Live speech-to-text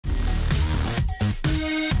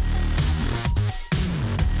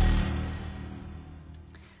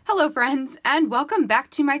Hello friends, and welcome back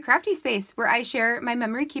to my crafty space where I share my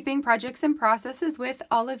memory keeping projects and processes with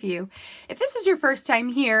all of you. If this is your first time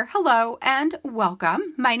here, hello and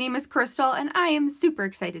welcome. My name is Crystal and I am super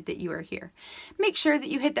excited that you are here. Make sure that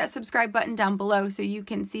you hit that subscribe button down below so you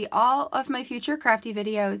can see all of my future crafty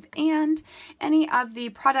videos, and any of the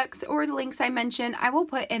products or the links I mention I will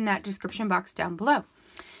put in that description box down below.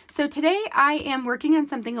 So today I am working on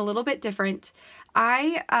something a little bit different.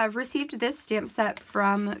 I received this stamp set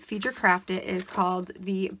from Feed Your Craft. It is called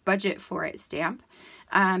the Budget For It stamp.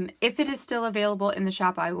 If it is still available in the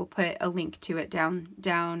shop, I will put a link to it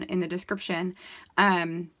down in the description.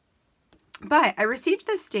 But I received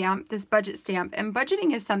this stamp, this budget stamp, and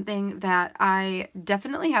budgeting is something that I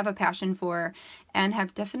definitely have a passion for and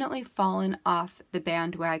have definitely fallen off the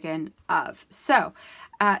bandwagon of. So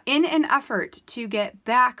in an effort to get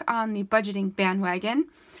back on the budgeting bandwagon,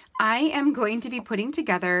 I am going to be putting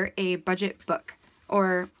together a budget book,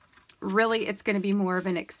 or really it's going to be more of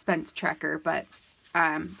an expense tracker, but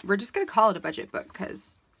we're just going to call it a budget book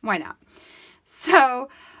because why not? So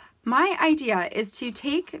my idea is to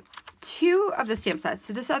take two of the stamp sets.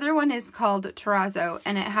 So this other one is called Terrazzo,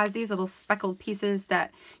 and it has these little speckled pieces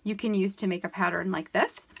that you can use to make a pattern like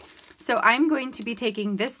this. So I'm going to be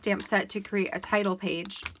taking this stamp set to create a title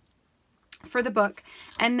page for the book,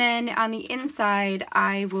 and then on the inside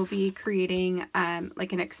I will be creating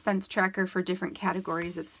like an expense tracker for different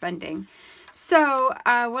categories of spending. So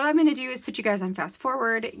what I'm going to do is put you guys on fast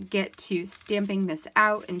forward, get to stamping this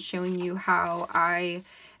out and showing you how I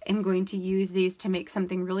am going to use these to make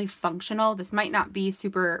something really functional. This might not be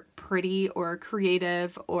super pretty or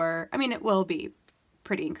creative, or I mean it will be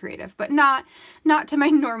pretty and creative, but not to my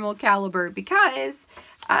normal caliber, because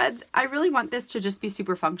I really want this to just be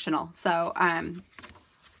super functional. So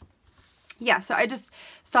yeah, so I just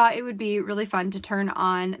thought it would be really fun to turn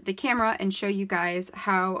on the camera and show you guys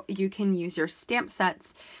how you can use your stamp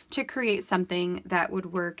sets to create something that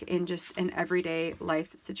would work in just an everyday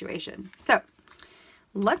life situation. So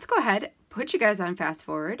let's go ahead, put you guys on fast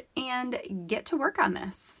forward, and get to work on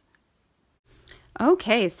this.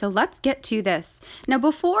 Okay, so let's get to this. Now,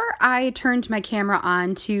 before I turned my camera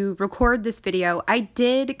on to record this video, I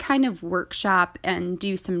did kind of workshop and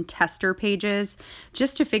do some tester pages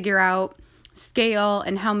just to figure out scale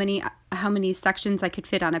and how many sections I could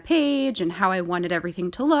fit on a page and how I wanted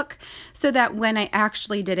everything to look, so that when I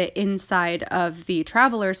actually did it inside of the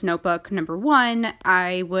traveler's notebook, number one,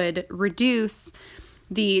 I would reduce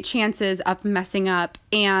the chances of messing up,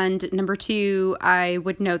 and number two, I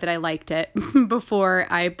would know that I liked it before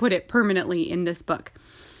I put it permanently in this book.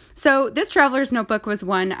 So this traveler's notebook was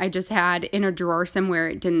one I just had in a drawer somewhere.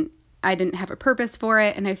 I didn't have a purpose for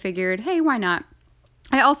it, and I figured, hey, why not?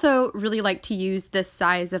 I also really like to use this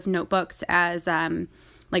size of notebooks as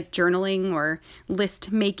like journaling or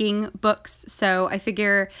list making books. So I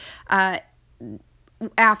figure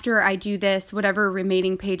after I do this, whatever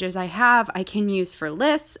remaining pages I have, I can use for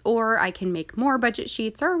lists, or I can make more budget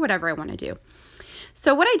sheets, or whatever I want to do.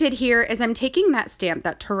 So what I did here is I'm taking that stamp,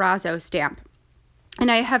 that Terrazzo stamp, and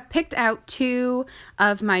I have picked out two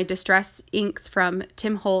of my distress inks from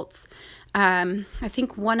Tim Holtz. I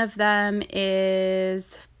think one of them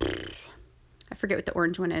is, I forget what the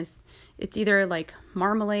orange one is. It's either like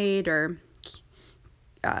marmalade or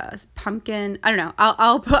pumpkin. I don't know.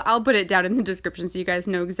 I'll put it down in the description so you guys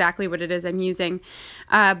know exactly what it is I'm using.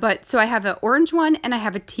 But so I have an orange one and I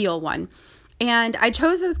have a teal one, and I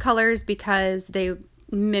chose those colors because they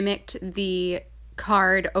mimicked the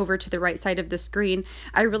card over to the right side of the screen.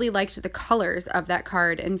 I really liked the colors of that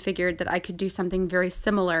card and figured that I could do something very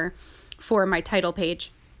similar for my title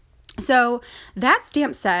page. So that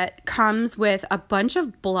stamp set comes with a bunch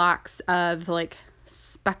of blocks of like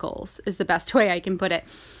speckles, is the best way I can put it.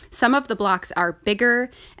 Some of the blocks are bigger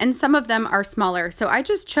and some of them are smaller. So I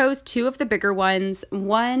just chose two of the bigger ones.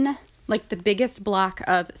 One, like the biggest block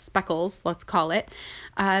of speckles, let's call it,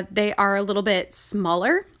 they are a little bit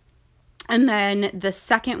smaller. And then the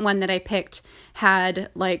second one that I picked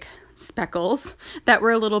had like speckles that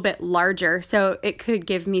were a little bit larger, so it could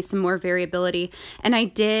give me some more variability. And I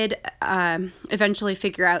did eventually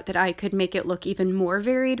figure out that I could make it look even more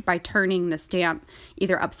varied by turning the stamp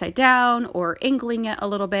either upside down or angling it a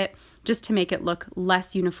little bit, just to make it look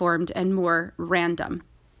less uniformed and more random.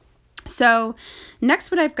 So next,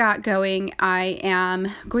 what I've got going, I am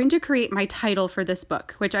going to create my title for this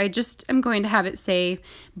book, which I just am going to have it say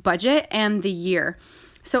budget and the year.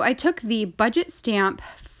 So I took the budget stamp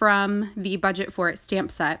from the Budget For It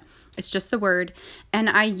stamp set, It's just the word. And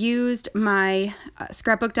I used my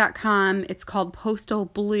scrapbook.com, it's called Postal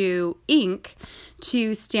Blue ink,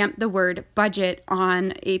 to stamp the word budget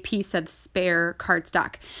on a piece of spare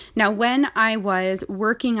cardstock. Now, when I was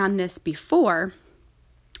working on this before,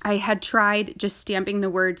 I had tried just stamping the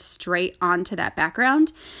word straight onto that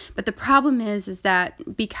background. But the problem is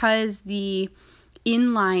that because the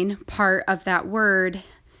inline part of that word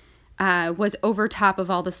was over top of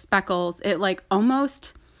all the speckles, it like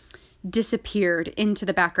almost disappeared into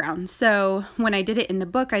the background. So when I did it in the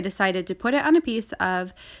book, I decided to put it on a piece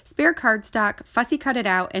of spare cardstock, fussy cut it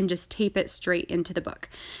out, and just tape it straight into the book.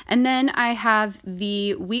 And then I have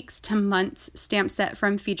the weeks to months stamp set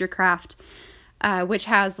from Featurecraft, which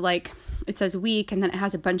has like, it says week and then it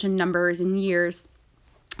has a bunch of numbers and years.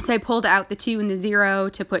 So I pulled out the 2 and the 0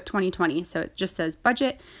 to put 2020. So it just says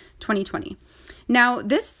budget 2020. Now,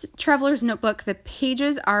 this traveler's notebook, the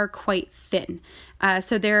pages are quite thin.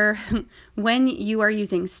 So they're, when you are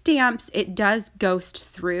using stamps, it does ghost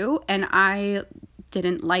through, and I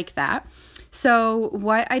didn't like that. So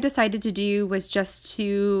what I decided to do was just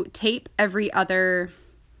to tape every other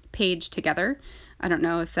page together. I don't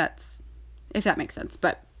know if that makes sense,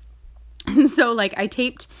 but so like I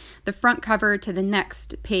taped the front cover to the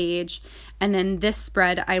next page, and then this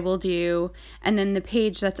spread I will do, and then the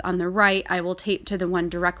page that's on the right I will tape to the one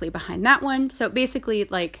directly behind that one. So it basically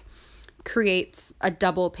like creates a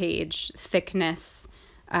double page thickness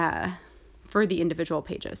for the individual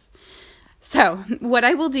pages. So what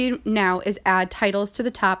I will do now is add titles to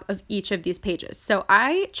the top of each of these pages. So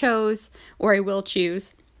I chose, or I will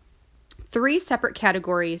choose, 3 separate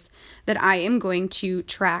categories that I am going to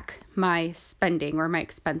track my spending or my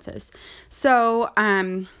expenses. So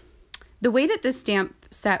the way that this stamp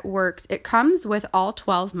set works, it comes with all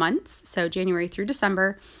 12 months, so January through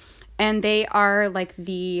December, and they are like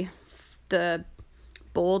the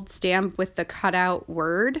bold stamp with the cutout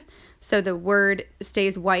word. So the word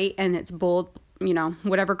stays white and it's bold, you know,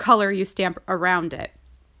 whatever color you stamp around it.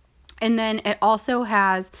 And then it also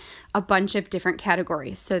has a bunch of different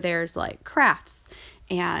categories. So there's like crafts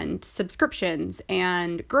and subscriptions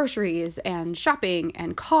and groceries and shopping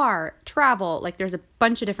and car, travel. Like there's a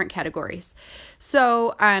bunch of different categories.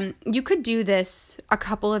 So you could do this a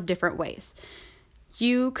couple of different ways.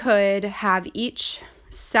 You could have each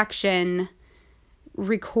section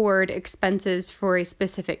record expenses for a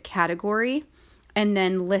specific category and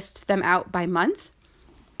then list them out by month.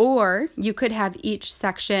 Or you could have each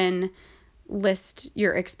section list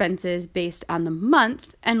your expenses based on the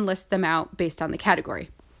month and list them out based on the category.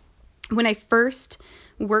 When I first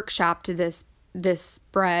workshopped this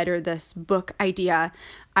spread or this book idea,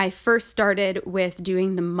 I first started with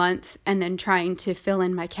doing the month and then trying to fill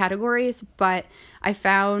in my categories. But I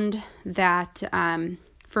found that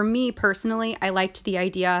for me personally, I liked the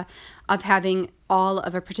idea of having all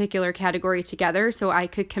of a particular category together so I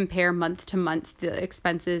could compare month to month the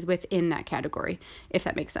expenses within that category, if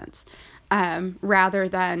that makes sense, rather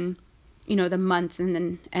than, you know, the month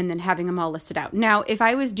and then having them all listed out. Now, if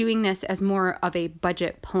I was doing this as more of a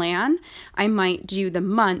budget plan, I might do the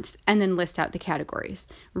month and then list out the categories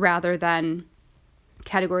rather than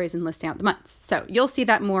categories and listing out the months. So you'll see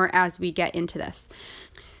that more as we get into this.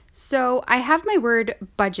 So I have my word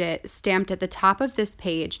budget stamped at the top of this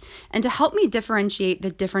page, and to help me differentiate the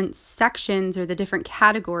different sections or the different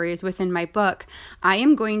categories within my book, I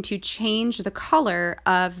am going to change the color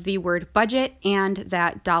of the word budget and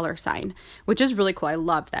that $sign, which is really cool. I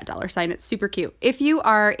love that $sign. It's super cute. If you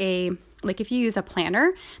are if you use a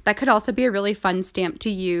planner, that could also be a really fun stamp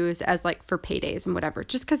to use as like for paydays and whatever,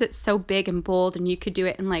 just because it's so big and bold, and you could do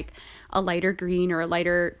it in like a lighter green or a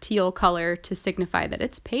lighter teal color to signify that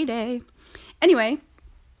it's payday. Anyway,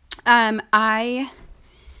 I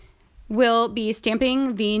will be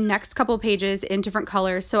stamping the next couple pages in different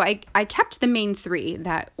colors. So I kept the main 3,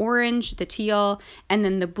 that orange, the teal, and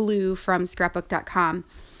then the blue from scrapbook.com.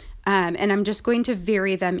 And I'm just going to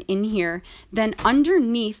vary them in here. Then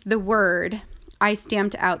underneath the word, I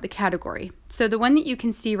stamped out the category. So the one that you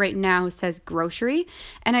can see right now says grocery,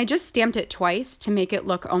 and I just stamped it twice to make it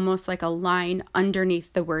look almost like a line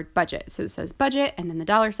underneath the word budget. So it says budget and then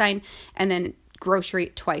the $sign and then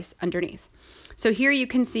grocery twice underneath. So here you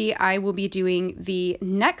can see I will be doing the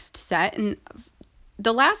next set, and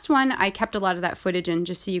the last one, I kept a lot of that footage in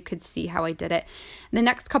just so you could see how I did it. The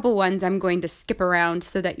next couple ones, I'm going to skip around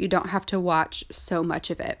so that you don't have to watch so much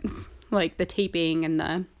of it, like the taping and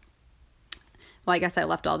the well, I guess I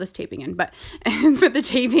left all this taping in, but but the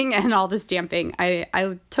taping and all the stamping,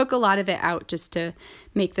 I took a lot of it out just to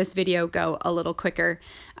make this video go a little quicker.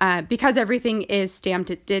 Because everything is stamped,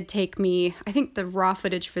 it did take me, I think the raw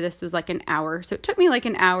footage for this was like an hour. So it took me like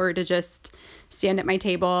an hour to just stand at my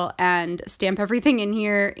table and stamp everything in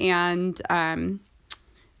here. And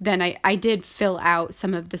then I did fill out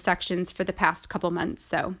some of the sections for the past couple months.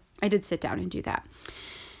 So I did sit down and do that.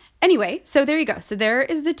 Anyway, so there you go. So there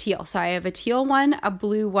is the teal. So I have a teal one, a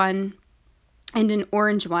blue one, and an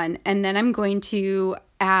orange one. And then I'm going to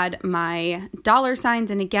add my dollar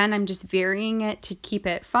signs. And again, I'm just varying it to keep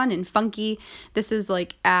it fun and funky. This is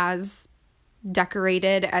like as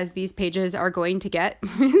decorated as these pages are going to get.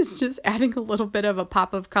 It's just adding a little bit of a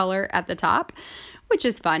pop of color at the top, which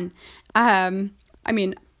is fun. I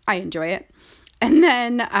mean, I enjoy it. And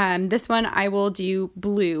then this one, I will do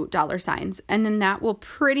blue dollar signs. And then that will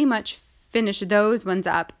pretty much finish those ones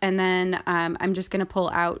up. And then I'm just going to pull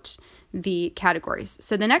out the categories.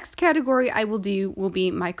 So the next category I will do will be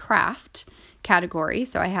my craft category.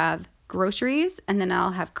 So I have groceries, and then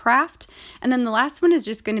I'll have craft. And then the last one is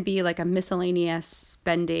just going to be like a miscellaneous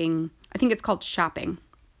spending. I think it's called shopping.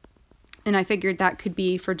 And I figured that could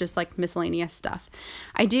be for just like miscellaneous stuff.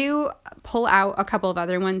 I do pull out a couple of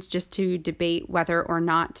other ones just to debate whether or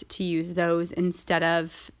not to use those instead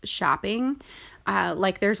of shopping.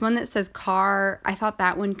 Like there's one that says car. I thought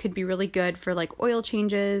that one could be really good for like oil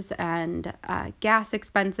changes and gas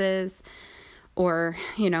expenses, or,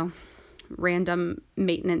 you know, random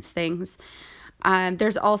maintenance things.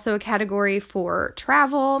 There's also a category for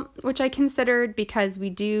travel, which I considered because we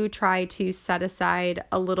do try to set aside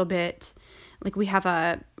a little bit. Like we have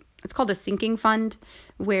it's called a sinking fund,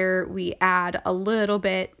 where we add a little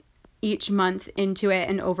bit each month into it,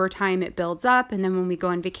 and over time it builds up. And then when we go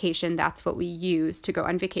on vacation, that's what we use to go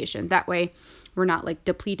on vacation. That way we're not like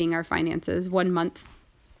depleting our finances one month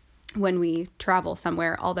when we travel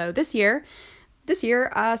somewhere. Although this year,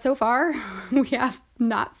 so far, we have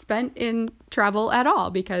not spent in travel at all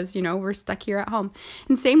because, you know, we're stuck here at home.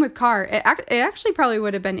 And same with car. It actually probably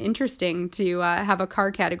would have been interesting to have a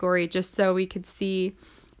car category just so we could see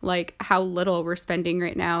like how little we're spending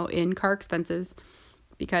right now in car expenses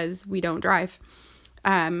because we don't drive.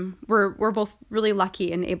 We're both really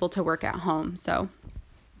lucky and able to work at home. So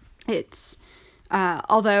it's,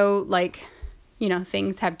 although like, you know,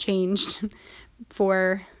 things have changed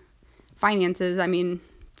for finances, I mean,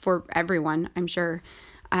 for everyone, I'm sure,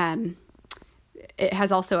 it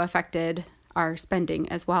has also affected our spending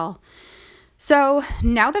as well. So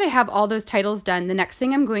now that I have all those titles done, the next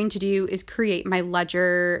thing I'm going to do is create my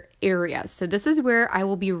ledger areas. So this is where I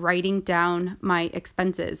will be writing down my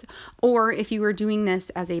expenses. Or if you were doing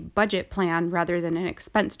this as a budget plan rather than an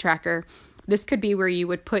expense tracker, this could be where you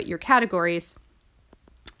would put your categories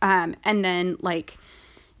and then like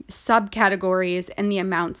subcategories and the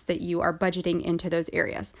amounts that you are budgeting into those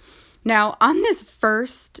areas. Now, on this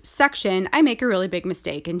first section, I make a really big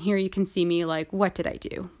mistake. And here you can see me like, what did I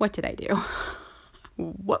do? What did I do?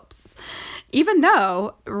 Whoops. Even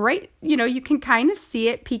though, right, you know, you can kind of see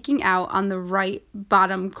it peeking out on the right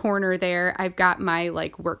bottom corner there. I've got my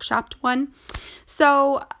like workshopped one.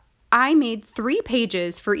 So I made 3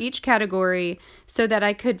 pages for each category so that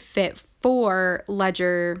I could fit 4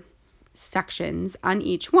 ledger sections on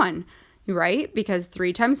each one, right? Because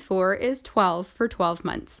 3 times 4 is 12 for 12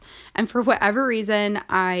 months. And for whatever reason,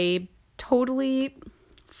 I totally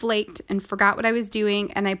flaked and forgot what I was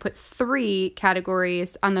doing. And I put 3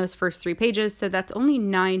 categories on those first 3 pages. So that's only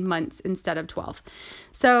 9 months instead of 12.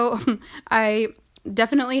 So I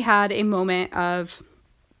definitely had a moment of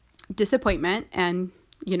disappointment and,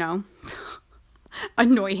 you know,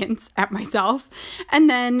 annoyance at myself, and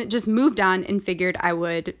then just moved on and figured I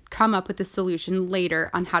would come up with a solution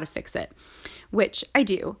later on how to fix it, which I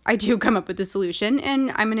do. I do come up with a solution,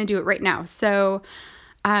 and I'm going to do it right now. So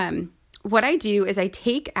what I do is I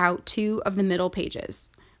take out 2 of the middle pages,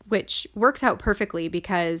 which works out perfectly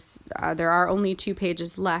because there are only 2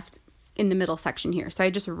 pages left in the middle section here. So I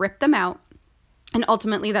just rip them out, and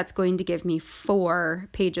ultimately that's going to give me 4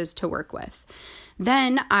 pages to work with.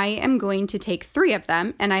 Then I am going to take 3 of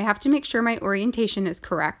them, and I have to make sure my orientation is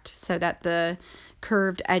correct so that the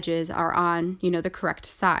curved edges are on, you know, the correct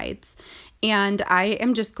sides. And I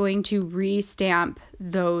am just going to re-stamp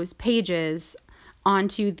those pages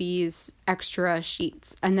onto these extra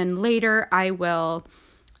sheets. And then later I will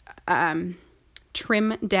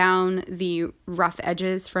trim down the rough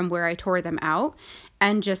edges from where I tore them out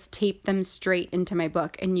and just tape them straight into my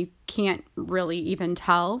book. And you can't really even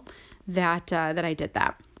tell that I did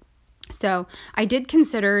that. So I did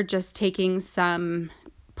consider just taking some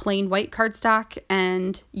plain white cardstock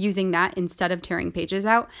and using that instead of tearing pages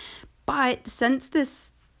out. But since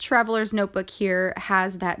this traveler's notebook here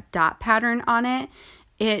has that dot pattern on it,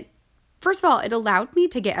 first of all, it allowed me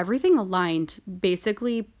to get everything aligned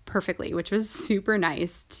basically perfectly, which was super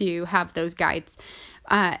nice to have those guides.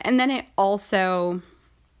 And then it also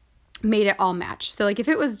made it all match. So like if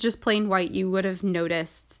it was just plain white, you would have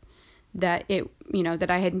noticed that that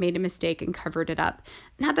I had made a mistake and covered it up.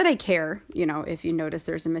 Not that I care, if you notice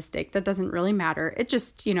there's a mistake, that doesn't really matter. It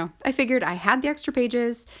just, I figured I had the extra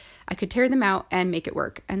pages, I could tear them out and make it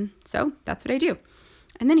work. And so that's what I do.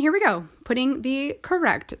 And then here we go, putting the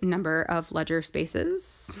correct number of ledger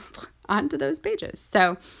spaces onto those pages.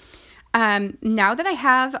 So now that I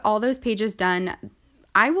have all those pages done,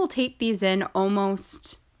 I will tape these in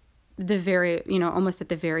almost at the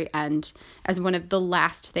very end as one of the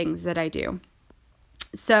last things that I do.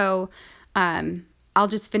 So I'll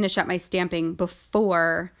just finish up my stamping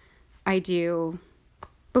before I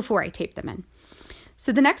tape them in.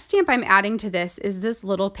 So the next stamp I'm adding to this is this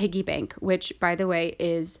little piggy bank, which by the way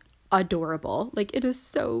is adorable. Like it is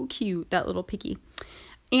so cute, that little piggy.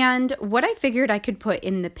 And what I figured I could put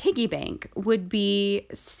in the piggy bank would be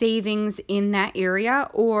savings in that area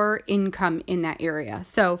or income in that area.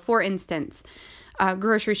 So for instance,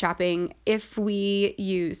 grocery shopping, if we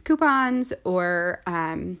use coupons or,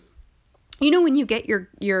 when you get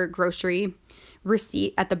your grocery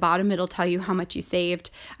receipt at the bottom, it'll tell you how much you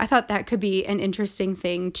saved. I thought that could be an interesting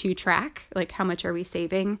thing to track, like how much are we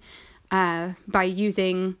saving by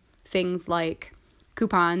using things like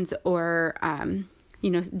coupons or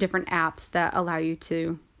different apps that allow you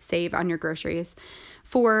to save on your groceries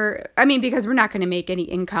because we're not going to make any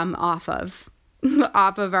income off of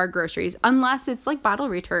our groceries unless it's like bottle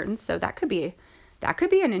returns. So that could be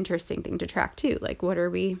an interesting thing to track too. Like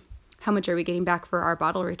how much are we getting back for our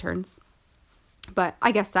bottle returns? But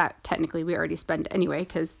I guess that technically we already spend anyway,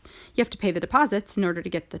 because you have to pay the deposits in order to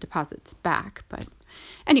get the deposits back. But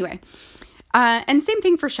anyway, and same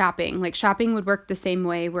thing for shopping. Like shopping would work the same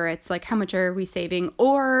way, where it's like, how much are we saving?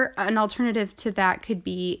 Or an alternative to that could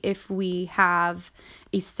be if we have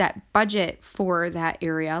a set budget for that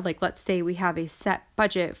area. Like let's say we have a set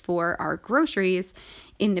budget for our groceries.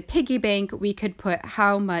 In the piggy bank, we could put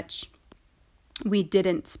how much we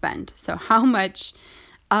didn't spend. So how much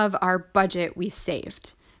of our budget we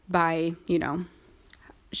saved by,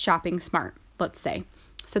 shopping smart, let's say.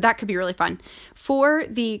 So that could be really fun. For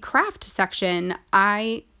the craft section,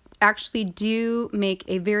 I actually do make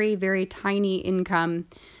a very, very tiny income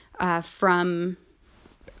from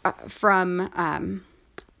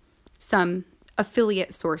some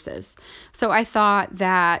affiliate sources. So I thought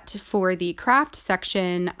that for the craft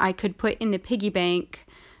section, I could put in the piggy bank,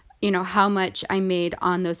 how much I made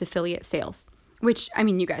on those affiliate sales. Which,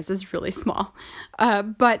 you guys, is really small.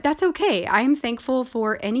 But that's okay. I am thankful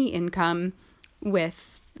for any income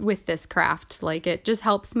with this craft. Like, it just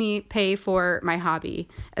helps me pay for my hobby,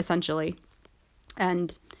 essentially.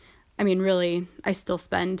 And, really, I still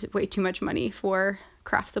spend way too much money for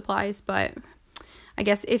craft supplies. But I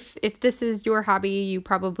guess if this is your hobby, you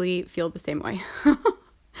probably feel the same way.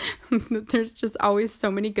 There's just always so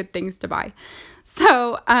many good things to buy.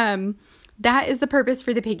 So, that is the purpose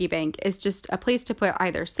for the piggy bank, is just a place to put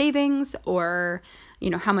either savings or,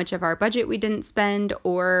 how much of our budget we didn't spend,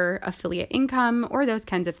 or affiliate income, or those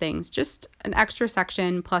kinds of things. Just an extra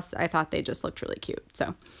section. Plus, I thought they just looked really cute.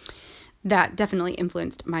 So that definitely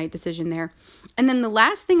influenced my decision there. And then the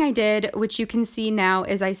last thing I did, which you can see now,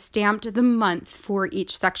 is I stamped the month for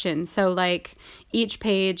each section. So like each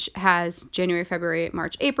page has January, February,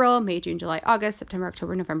 March, April, May, June, July, August, September,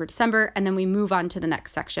 October, November, December, and then we move on to the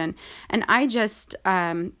next section. And I just,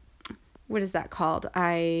 what is that called?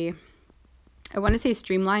 I want to say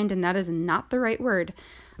streamlined, and that is not the right word.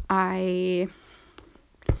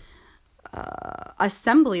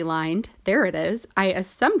 Assembly lined, there it is. I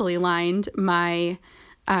assembly lined my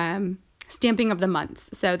stamping of the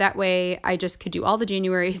months. So that way I just could do all the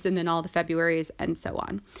Januaries and then all the Februaries and so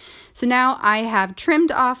on. So now I have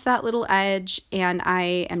trimmed off that little edge and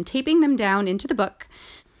I am taping them down into the book.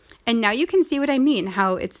 And now you can see what I mean,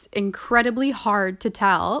 how it's incredibly hard to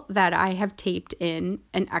tell that I have taped in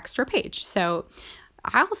an extra page. So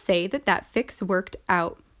I'll say that fix worked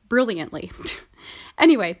out brilliantly.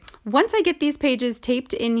 Anyway, once I get these pages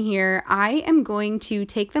taped in here, I am going to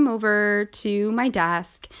take them over to my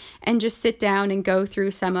desk and just sit down and go through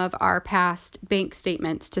some of our past bank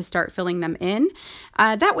statements to start filling them in.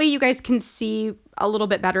 That way you guys can see a little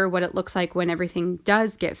bit better what it looks like when everything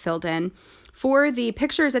does get filled in. For the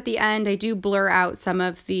pictures at the end, I do blur out some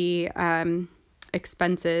of the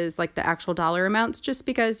expenses, like the actual dollar amounts, just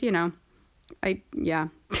because, Yeah.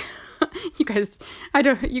 You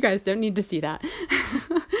guys don't need to see that.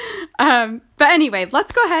 But anyway,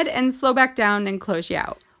 let's go ahead and slow back down and close you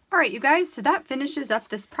out. All right, you guys, so that finishes up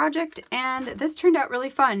this project, and this turned out really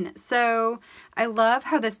fun. So I love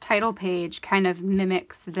how this title page kind of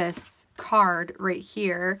mimics this card right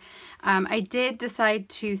here. I did decide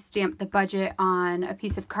to stamp the budget on a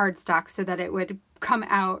piece of cardstock so that it would come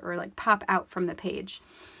out or like pop out from the page.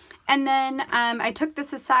 And then I took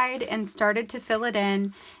this aside and started to fill it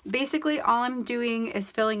in. Basically, all I'm doing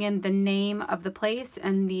is filling in the name of the place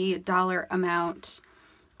and the dollar amount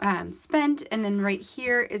spent. And then right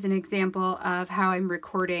here is an example of how I'm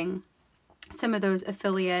recording some of those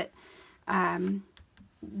affiliate,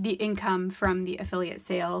 the income from the affiliate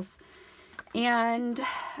sales. And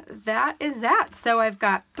that is that. So I've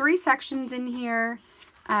got 3 sections in here.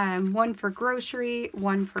 One for grocery,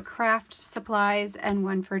 one for craft supplies, and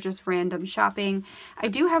one for just random shopping. I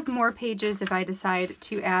do have more pages if I decide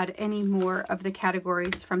to add any more of the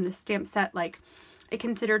categories from the stamp set. Like I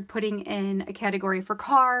considered putting in a category for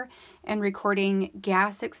car and recording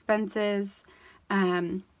gas expenses,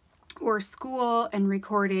 or school and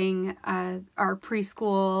recording our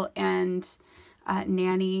preschool and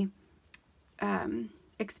nanny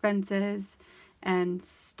expenses and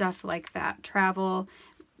stuff like that. Travel,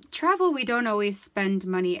 we don't always spend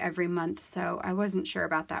money every month, so I wasn't sure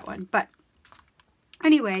about that one. But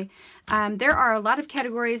anyway, there are a lot of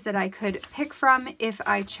categories that I could pick from if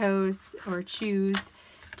I choose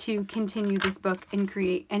to continue this book and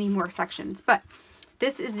create any more sections. But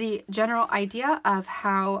this is the general idea of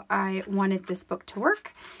how I wanted this book to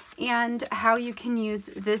work and how you can use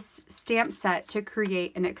this stamp set to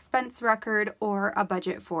create an expense record or a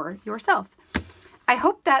budget for yourself. I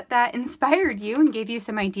hope that that inspired you and gave you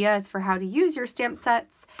some ideas for how to use your stamp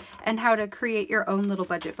sets and how to create your own little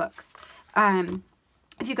budget books.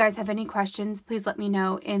 If you guys have any questions, please let me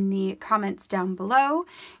know in the comments down below.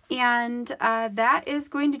 And that is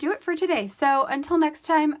going to do it for today. So until next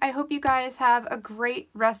time, I hope you guys have a great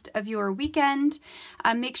rest of your weekend.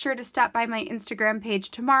 Make sure to stop by my Instagram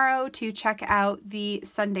page tomorrow to check out the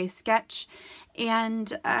Sunday sketch.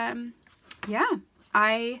 And yeah,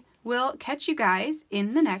 I will catch you guys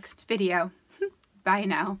in the next video. Bye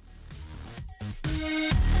now.